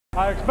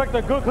I expect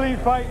a good, clean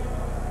fight.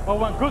 I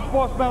want good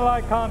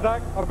sportsmanlike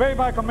conduct. Obey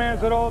my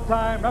commands at all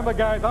times. Remember,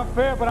 guys, I'm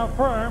fair, but I'm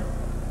firm.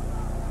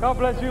 God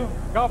bless you.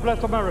 God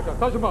bless America.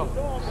 Touch them up.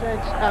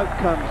 Sense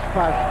outcomes,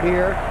 Posh,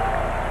 here.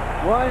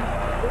 One,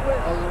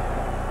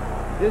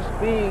 this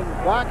being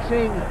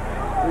boxing,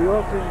 we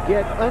often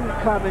get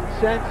uncommon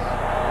sense.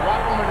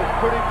 Rahman is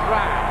pretty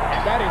dry.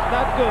 And that is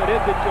not good, is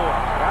it, George?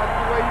 That's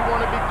the way you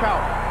want to be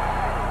caught.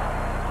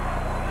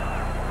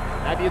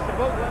 Now, do you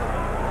suppose...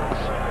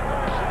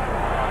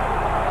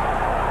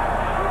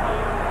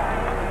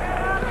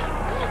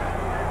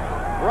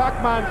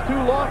 Rahman's 2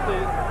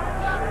 losses.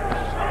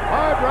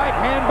 Hard right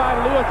hand by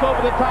Lewis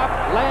over the top.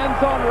 Lands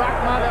on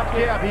Rahman.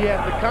 Yeah, he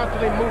has to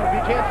constantly move. He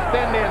can't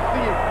stand there and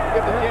see it.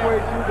 Halfway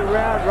through the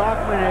round,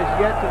 Rahman has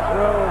yet to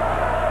throw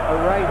a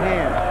right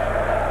hand.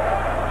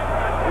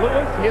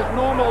 Lewis, his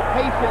normal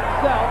patient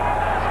self,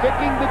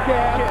 sticking the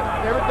jab.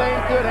 Everything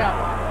could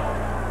happen.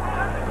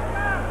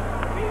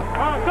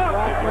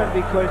 Rahman,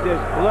 because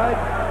there's blood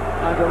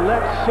on the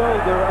left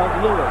shoulder of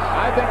Lewis.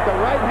 I think the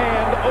right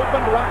hand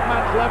opened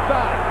Rahman's left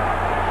eye.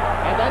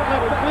 And that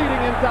was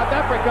bleeding in South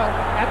Africa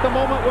at the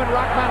moment when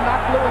Rahman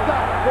knocked Lewis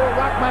out. For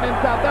Rahman in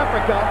South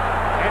Africa,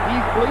 and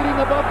he's bleeding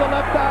above the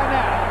left eye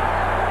now.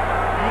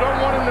 You don't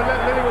want him to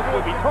let Lewis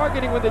be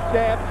targeting with the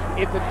jab.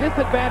 It's a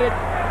disadvantage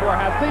for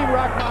Hasim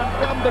Rahman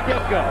from the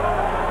get-go.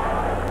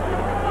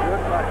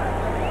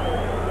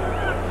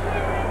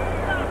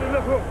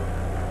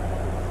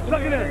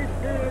 Look at it.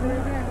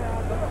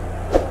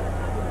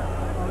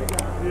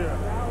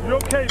 Yeah.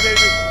 You're okay,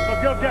 baby.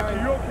 I'll get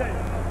you. You're okay.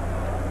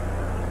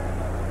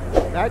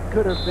 That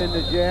could have been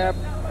the jab,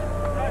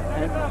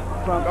 and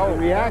from the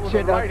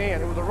reaction, it was a right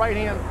hand. It was a right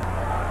hand.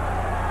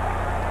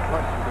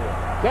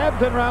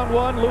 Jabs in round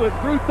 1. Lewis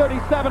threw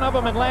 37 of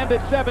them and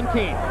landed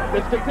 17.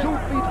 This is 2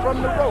 feet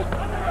from the rope.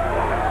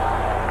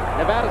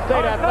 Nevada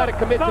State Athletic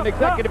Commission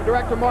Executive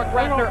Director Mark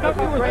Ratner, of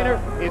his trainer,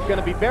 is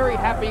going to be very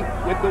happy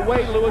with the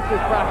way Lewis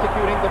is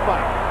prosecuting the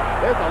fight.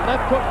 There's a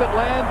left hook that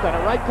lands and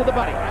a right to the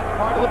body. That's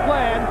part of the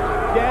plan.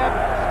 Jab,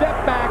 step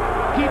back,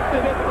 keep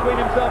the hip between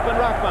himself and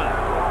Rahman.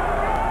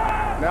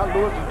 Now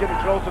Lewis is getting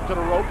closer to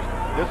the ropes.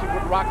 This is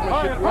what Rahman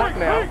should work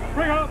now.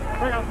 Bring out.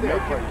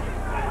 Okay.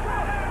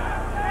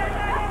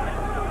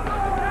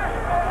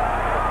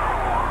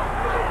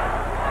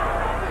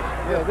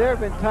 Yeah, there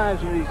have been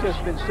times when he's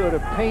just been sort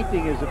of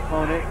painting his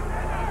opponent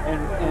and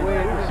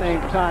at the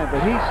same time,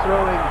 but he's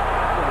throwing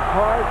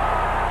hard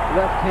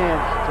left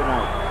hands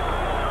tonight.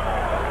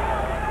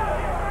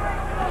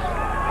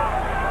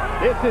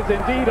 This is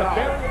indeed a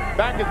very...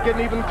 Back is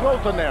getting even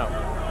closer now.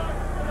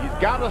 He's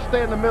got to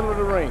stay in the middle of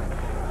the ring.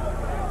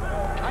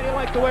 How do you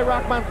like the way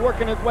Rahman's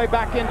working his way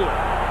back into it?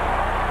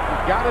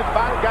 He's got his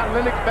body, got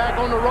Lennox back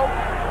on the rope.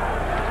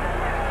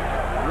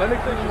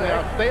 Lennox is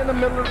now. Stay in the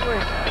middle of the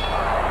ring.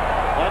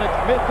 Lennox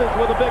misses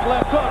with a big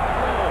left hook.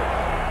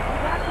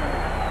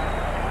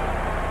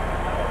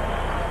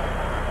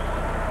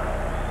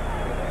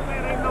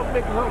 Man, ain't no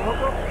big hook.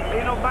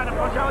 Ain't nobody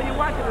punch all you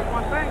watching this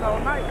one thing all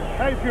night.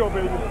 How you feel,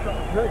 baby?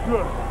 Very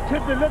good.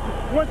 Tip the lip.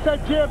 Once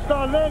that jab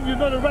starts landing, you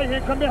know the right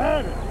hand come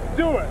behind it.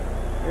 Do it.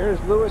 Here's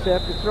Lewis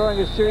after throwing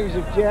a series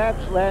of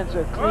jabs, lands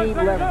a clean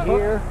left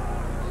here,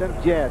 some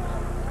jabs.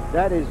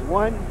 That is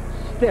one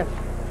stiff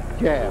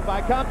jab.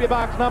 By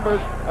CompuBox numbers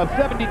of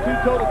 72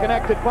 total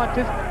connected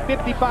punches,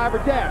 55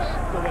 are jabs.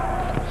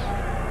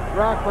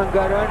 Rahman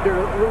got under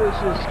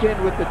Lewis's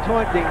skin with the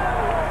taunting,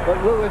 but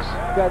Lewis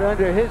got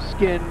under his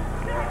skin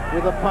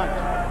with a punch.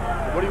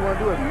 What you want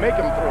to do is make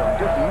him throw it.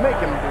 Just make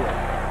him do it.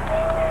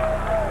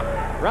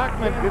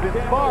 Rahman, with his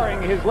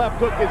sparring, his left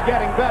hook is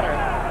getting better.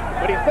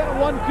 But he's been a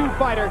 1-2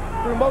 fighter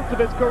through most of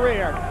his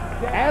career.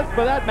 As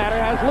for that matter,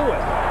 has Lewis.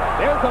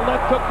 There's a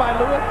left hook by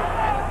Lewis.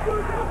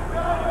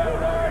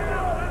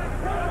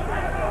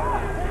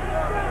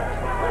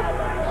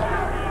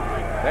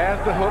 There's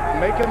the hook.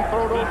 Make him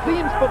throw those. He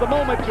seems for the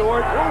moment,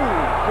 George,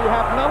 to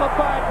have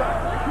nullified.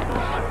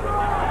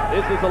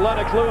 This is a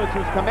Lennox Lewis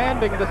who's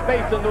commanding the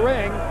space in the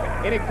ring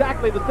in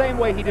exactly the same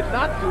way he did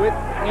not do it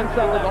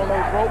inside on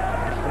those ropes.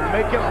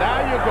 Make him,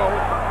 there you go.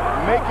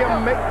 Make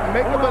him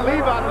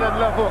believe out of that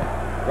left hook.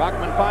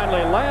 Rahman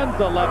finally lands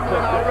a left hook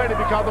already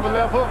because of a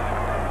left hook.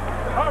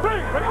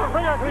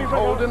 He's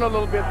holding a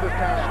little bit this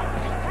time.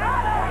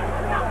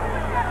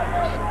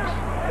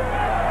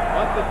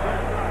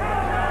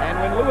 And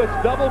when Lewis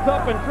doubles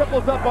up and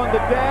triples up on the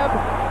jab,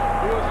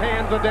 his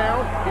hands are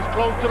down. He's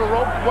close to the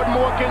rope. What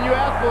more can you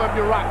ask for if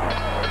you're Rahman?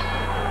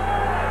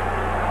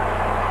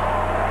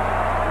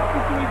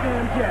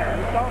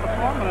 It's all the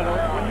formula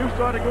when you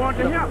started going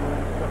to him.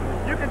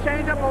 You can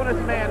change up on this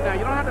man now. You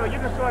don't have to. You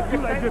can start. You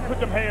like just put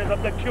them hands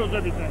up. That kills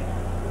everything.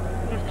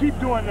 Just keep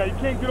doing that. You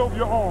can't get over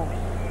your arms.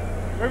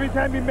 Every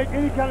time you make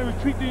any kind of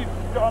retreat, you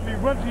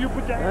run to you,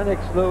 put your hands.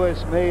 Lennox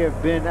Lewis may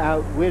have been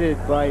outwitted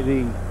by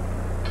the...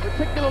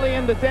 Particularly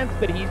in the sense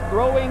that he's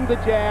throwing the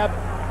jab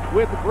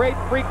with great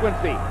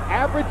frequency,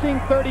 averaging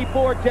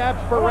 34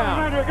 jabs per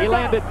round. He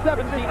landed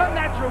 17.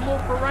 Unnatural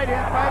move for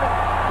right-hand fighter.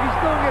 He's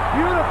doing it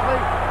beautifully.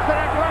 So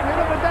that right hit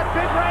him with that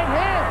big right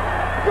hand.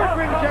 Good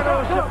ring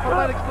generalship for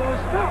Lennox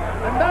Lewis.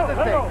 Another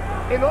thing,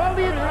 in all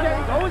the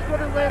exchanges, always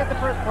going to land at the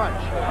first punch.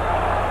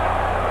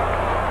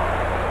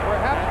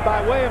 Perhaps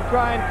by way of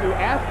trying to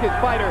ask his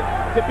fighter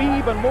to be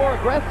even more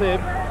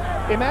aggressive,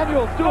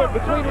 Emmanuel Stewart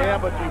between... Yeah,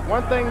 but the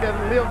one thing that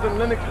lives in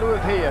Lennox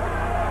Lewis' head,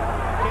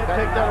 can't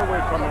take that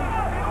away from him.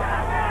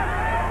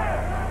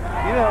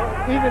 You know,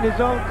 even his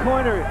own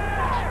corner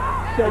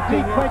said,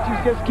 deep punches,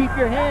 just keep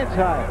your hands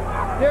high.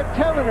 They're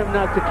telling him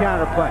not to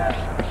counterpunch.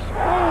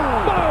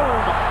 Boom!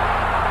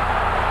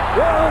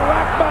 Will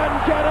Rahman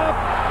get up,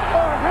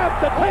 or have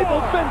the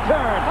tables been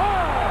turned?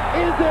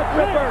 Is it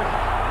reversed?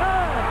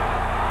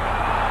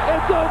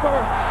 It's over.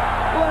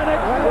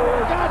 Lennox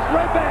Lewis got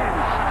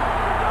revenge.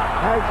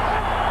 Has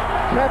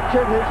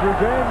captured his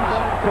revenge,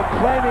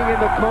 complaining in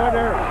the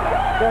corner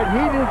that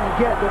he didn't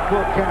get the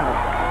full count.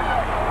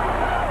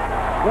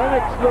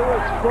 Lennox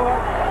Lewis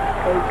fought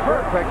a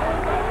perfect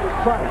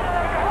fight.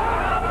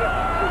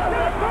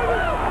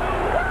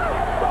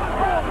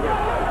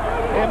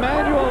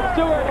 Emmanuel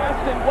Stewart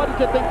asked him, what did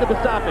you think of the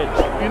stoppage?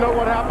 You know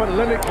what happened?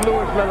 Lennox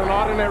Lewis let an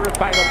ordinary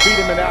fighter beat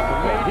him in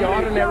effort. Made the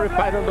ordinary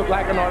fighter look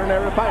like an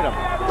ordinary fighter.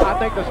 I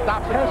think the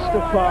stop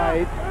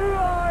Testified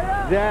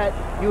that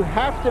you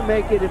have to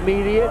make it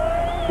immediate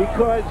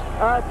because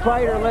our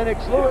fighter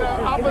Lennox Lewis is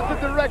opposite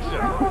direction.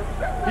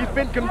 He's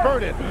been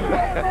converted.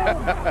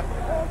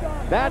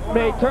 That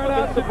may turn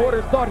out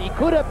supporters thought he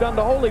could have done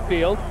the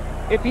Holyfield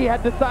if he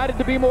had decided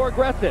to be more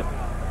aggressive.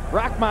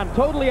 Rahman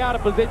totally out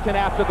of position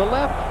after the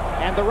left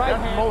and the right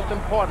hand. Most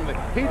importantly,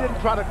 he didn't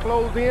try to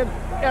close in.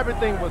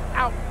 Everything was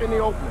out in the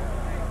opening.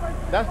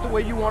 That's the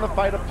way you want to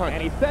fight a punch.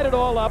 And he set it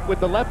all up with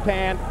the left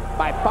hand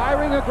by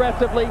firing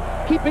aggressively,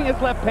 keeping his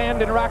left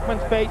hand in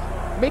Rahman's face,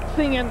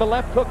 mixing in the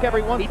left hook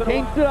every once in a while.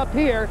 He changed it up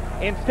here.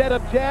 Instead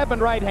of jab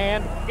and right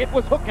hand, it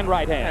was hook and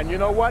right hand. And you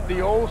know what?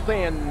 The old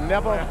saying,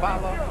 never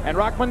follow. And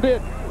Rahman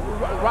did.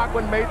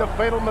 Rahman made the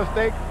fatal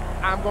mistake.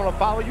 I'm going to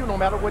follow you no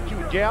matter what you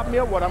jab me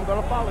or what I'm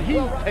going to follow. He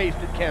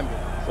tasted canvas.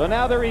 So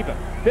now they're even.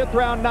 5th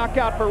round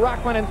knockout for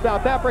Rahman in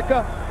South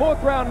Africa.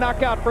 4th round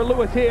knockout for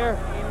Lewis here.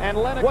 And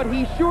Lennox, what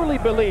he surely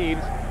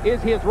believes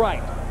is his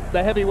right,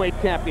 the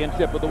heavyweight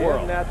championship of the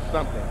world. Isn't that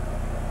something?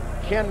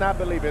 Cannot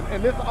believe it.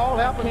 And this all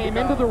happened. Came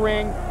into the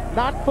ring,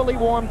 not fully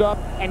warmed up,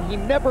 and he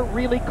never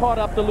really caught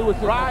up to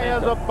Lewis's dry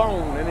momentum. as a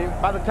bone.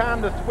 And by the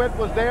time the sweat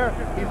was there,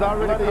 he's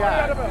already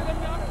out.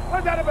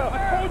 What's that about?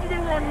 I told you they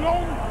were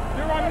unknown.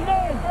 They're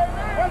unknown.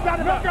 What's that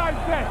about? Guys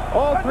said.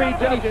 All three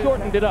judges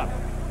shortened it up.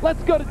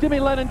 Let's go to Jimmy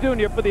Lennon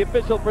Jr. for the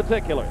official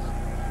particulars.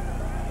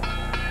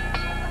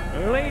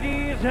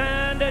 Ladies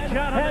and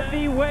gentlemen,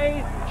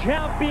 heavyweight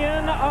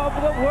champion of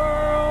the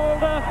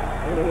world,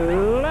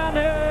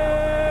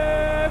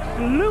 Lennox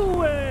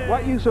Lewis.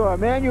 What you saw,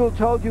 Emmanuel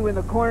told you in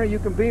the corner you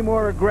can be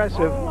more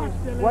aggressive.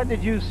 What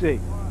did you see?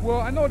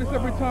 Well, I notice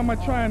every time I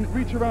try and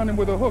reach around him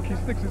with a hook, he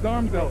sticks his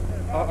arms out,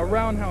 a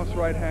roundhouse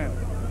right hand.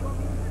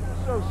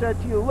 So said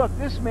to you, look,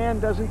 this man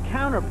doesn't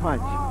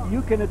counterpunch.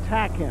 You can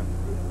attack him.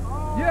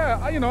 Yeah,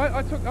 I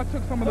took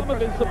some of the... Some of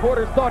his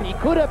supporters thought he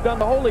could have done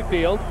the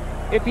Holyfield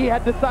if he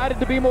had decided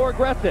to be more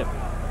aggressive.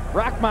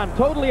 Rahman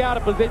totally out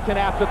of position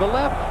after the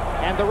left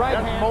and the right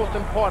hand. Most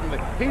importantly,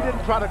 he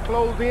didn't try to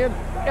close in.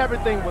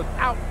 Everything was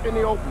out in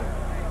the opening.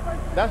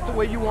 That's the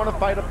way you want to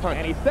fight a punch.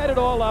 And he set it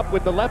all up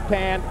with the left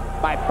hand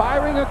by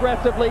firing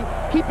aggressively,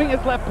 keeping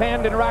his left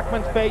hand in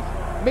Rahman's face,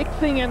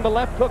 mixing in the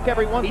left hook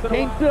every once in a while. He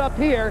changed it up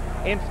here.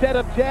 Instead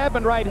of jab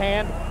and right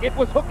hand, it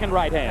was hook and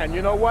right hand. And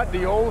you know what?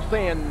 The old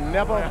saying,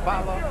 never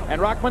follow.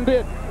 And Rahman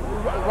did.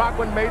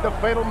 Rahman made the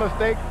fatal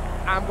mistake.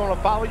 I'm going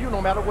to follow you no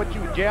matter what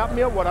you jab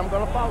me or what I'm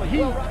going to follow. He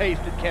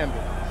tasted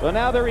canvas. So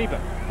now they're even.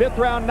 5th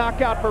round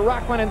knockout for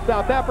Rahman in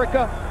South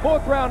Africa.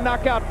 4th round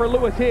knockout for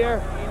Lewis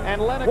here.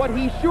 And Lennox, what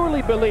he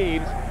surely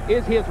believes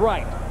is his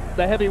right,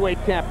 the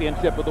heavyweight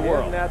championship of the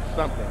world. Isn't that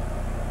something?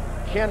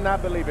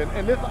 Cannot believe it.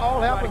 And this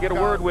all happened. To get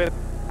a word with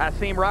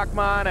Hasim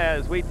Rahman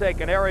as we take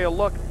an aerial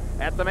look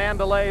at the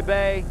Mandalay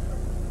Bay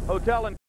Hotel.